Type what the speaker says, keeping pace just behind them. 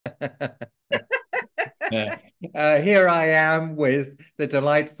Here I am with the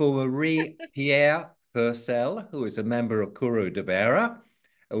delightful Marie-Pierre Foessel, who is a member of Corou de Berra,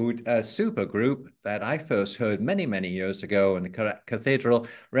 a super group that I first heard many, many years ago in the Cathedral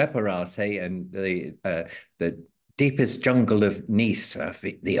Reparate in the deepest jungle of Nice,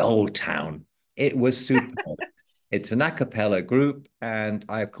 the old town. It was super. It's an a cappella group, and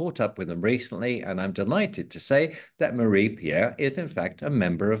I've caught up with them recently, and I'm delighted to say that Marie-Pierre is, in fact, a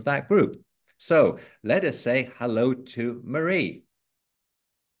member of that group. So let us say hello to Marie.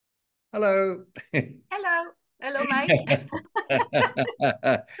 Hello. Hello. Hello, Mike.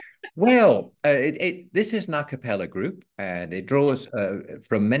 Well, this is an a cappella group, and it draws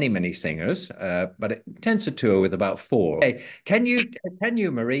from many, many singers, but it tends to tour with about four. Okay. Can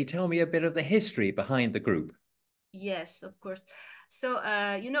you, Marie, tell me a bit of the history behind the group? Yes, of course. So,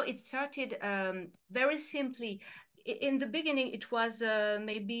 it started very simply. In the beginning, it was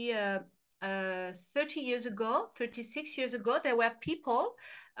maybe 30 years ago, 36 years ago, there were people,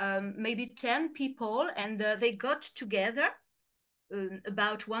 maybe 10 people, and they got together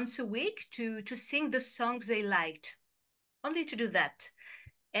about once a week to sing the songs they liked, only to do that.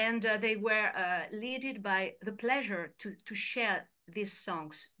 And they were led by the pleasure to share these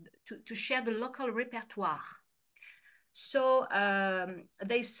songs, to share the local repertoire. So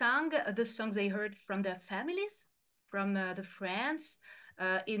they sang the songs they heard from their families, from the friends,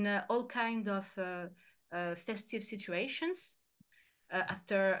 in all kind of festive situations,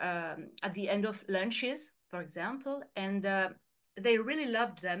 after at the end of lunches, for example, and they really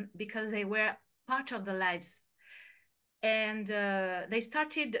loved them because they were part of the lives. And they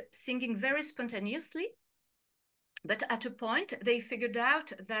started singing very spontaneously, but at a point they figured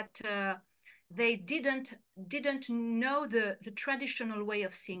out that they didn't know the traditional way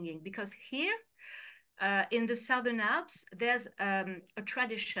of singing, because here in the Southern Alps there's a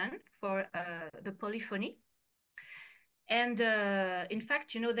tradition for the polyphony. And in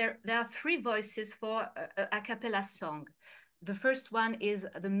fact, there are three voices for a cappella song. The first one is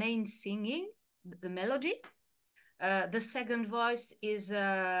the main singing, the melody. The second voice is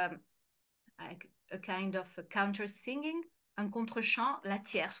a kind of a counter singing, un contre-chant, la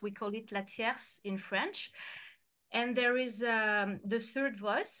tierce. We call it la tierce in French. And there is the third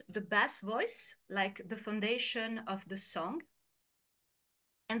voice, the bass voice, like the foundation of the song.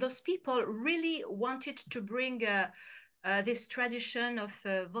 And those people really wanted to bring this tradition of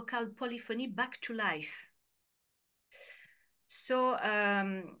vocal polyphony back to life. So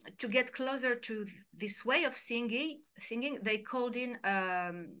to get closer to this way of singing, they called in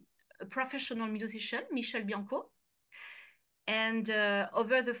a professional musician, Michel Bianco. And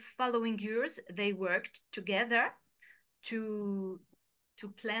over the following years, they worked together to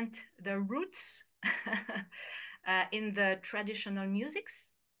plant their roots in the traditional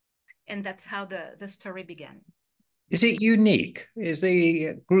musics. And that's how the story began. Is it unique? Is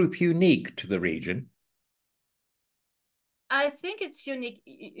the group unique to the region? I think it's unique.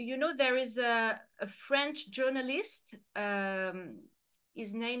 There is a French journalist.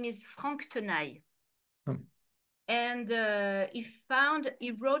 His name is Franck Tenaille. Hmm. And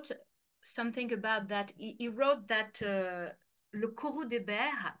he wrote something about that. He wrote that Le Corou de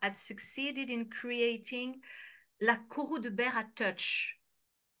Berra had succeeded in creating La Corou de Berra touch.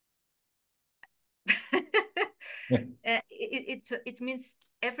 It means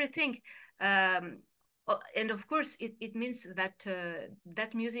everything. And of course, it means that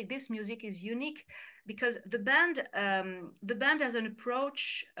this music is unique, because the band has an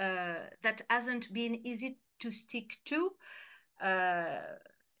approach that hasn't been easy to stick to.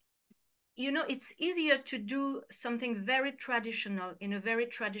 It's easier to do something very traditional in a very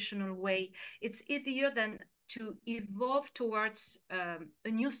traditional way. It's easier than to evolve towards a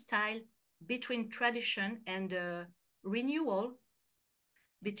new style between tradition and renewal,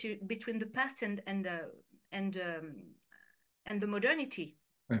 between the past and and the modernity.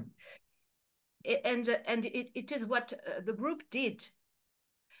 Yeah. And it is what the group did,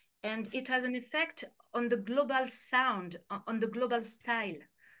 and it has an effect on the global sound, on the global style,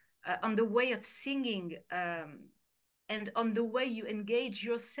 on the way of singing, and on the way you engage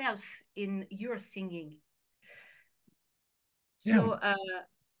yourself in your singing. Yeah. So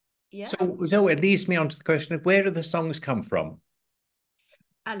yeah. So it leads me on to the question of where do the songs come from?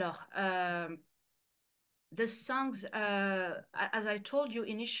 Alors, the songs, as I told you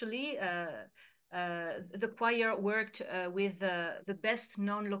initially, the choir worked with the best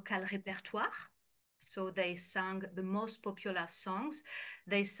known local repertoire. So they sang the most popular songs.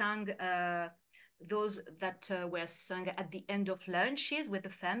 They sang those that were sung at the end of lunches with the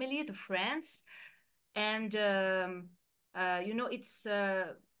family, the friends. And it's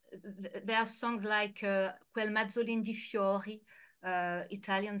there are songs like Quel Mazzolin di Fiori,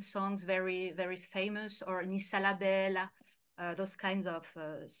 Italian songs, very, very famous, or Nissa la Bella, those kinds of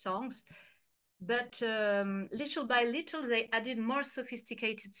songs. But little by little, they added more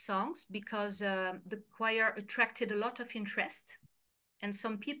sophisticated songs because the choir attracted a lot of interest. And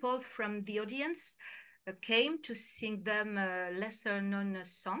some people from the audience came to sing them lesser known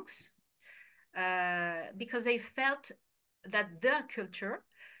songs because they felt that their culture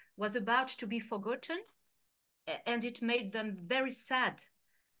was about to be forgotten, and it made them very sad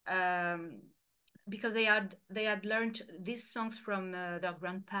because they had learned these songs from their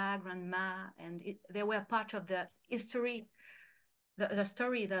grandpa, grandma, and they were part of the history, the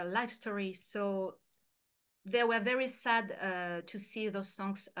story, the life story. So they were very sad to see those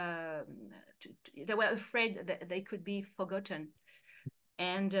songs. They were afraid that they could be forgotten.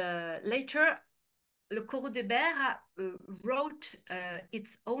 And later, Le Corou de Berra wrote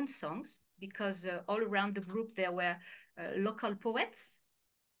its own songs because all around the group there were local poets.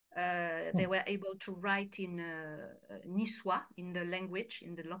 They were able to write in niçois, in the language,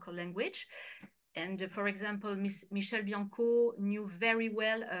 in the local language. And for example, Michel Bianco knew very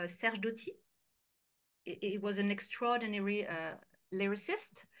well Serge Doty. He was an extraordinary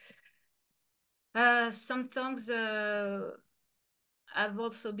lyricist. Some songs have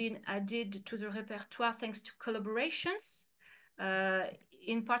also been added to the repertoire thanks to collaborations.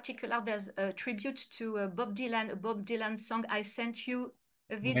 In particular, there's a tribute to Bob Dylan, a Bob Dylan song. I sent you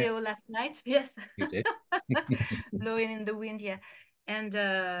a video last night. Yes, you did. Blowing in the Wind. Yeah, and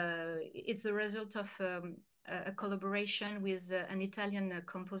it's a result of a collaboration with an Italian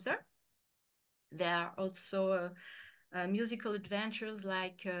composer. There are also musical adventures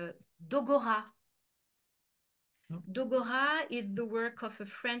like Dogora. Dogora is the work of a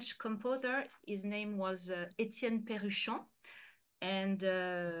French composer. His name was Étienne Perruchon, and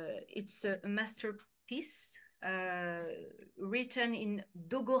it's a masterpiece written in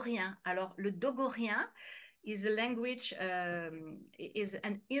dogorien. Alors, le dogorien is a language, is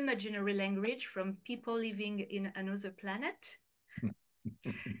an imaginary language from people living in another planet.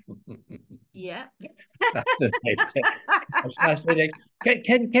 Yeah. That's fascinating.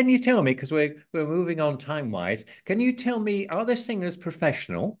 Can you tell me, because we're moving on time-wise, can you tell me, are the singers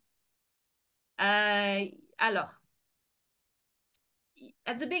professional? Alors,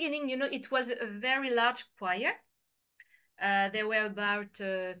 at the beginning, it was a very large choir. There were about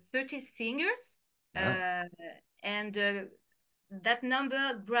 30 singers, Yeah. and that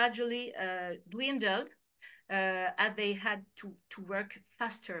number gradually dwindled as they had to work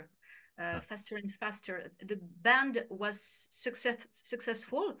faster. Faster and faster. The band was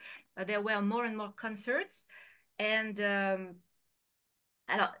successful. There were more and more concerts, and there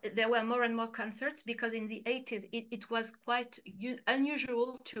were more and more concerts because in the 80s it was quite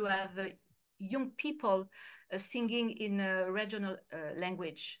unusual to have young people singing in a regional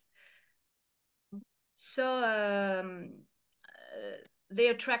language. So they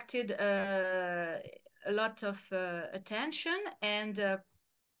attracted a lot of attention, and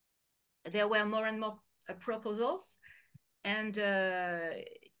there were more and more proposals, and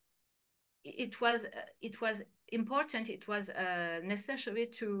it was important. It was necessary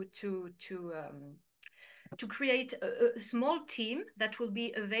to create a small team that will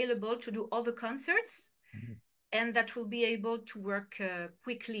be available to do all the concerts, and that will be able to work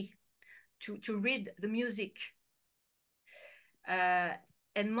quickly, to read the music.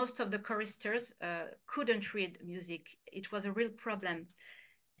 And most of the choristers couldn't read music. It was a real problem.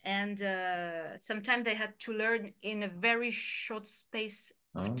 And sometimes they had to learn in a very short space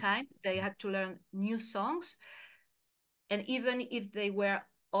of time. They had to learn new songs. And even if they were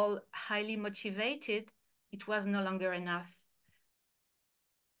all highly motivated, it was no longer enough.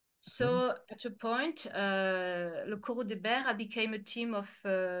 So at a point, Le Corou de Berra became a team of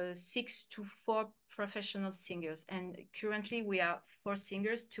 6 to 4 professional singers. And currently we are 4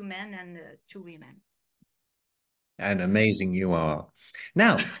 singers, 2 men and 2 women. And amazing you are.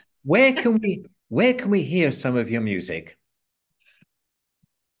 Now, where can we hear some of your music?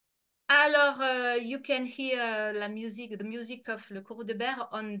 Alors, you can hear the music of Le Corou de Berra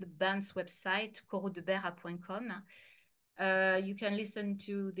on the band's website, coroudeberra.com. You can listen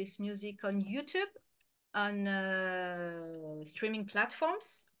to this music on YouTube, on streaming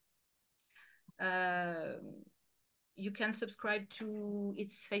platforms. You can subscribe to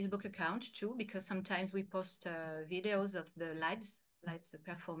its Facebook account too, because sometimes we post videos of the live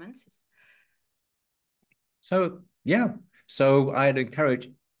performances. So yeah, so I'd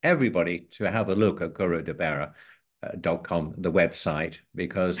encourage everybody to have a look at CorouDeBerra.com, the website,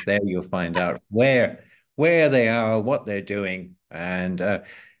 because there you'll find out where they are, what they're doing, and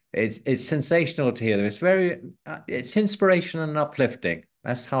It's sensational to hear them. It's very it's inspirational and uplifting.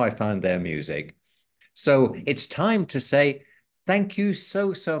 That's how I find their music. So it's time to say thank you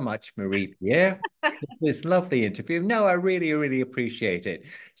so much, Marie-Pierre, for this lovely interview. No, I really appreciate it.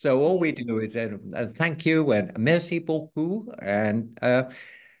 So all we Yes. do is thank you and merci beaucoup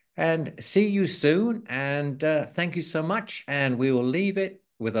and see you soon. And thank you so much. And we will leave it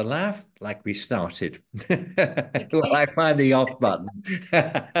with a laugh like we started. Well, Okay. I find the off button.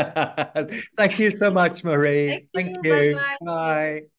 Thank you so much, Thank Marie. Thank you. Bye you. bye. Bye.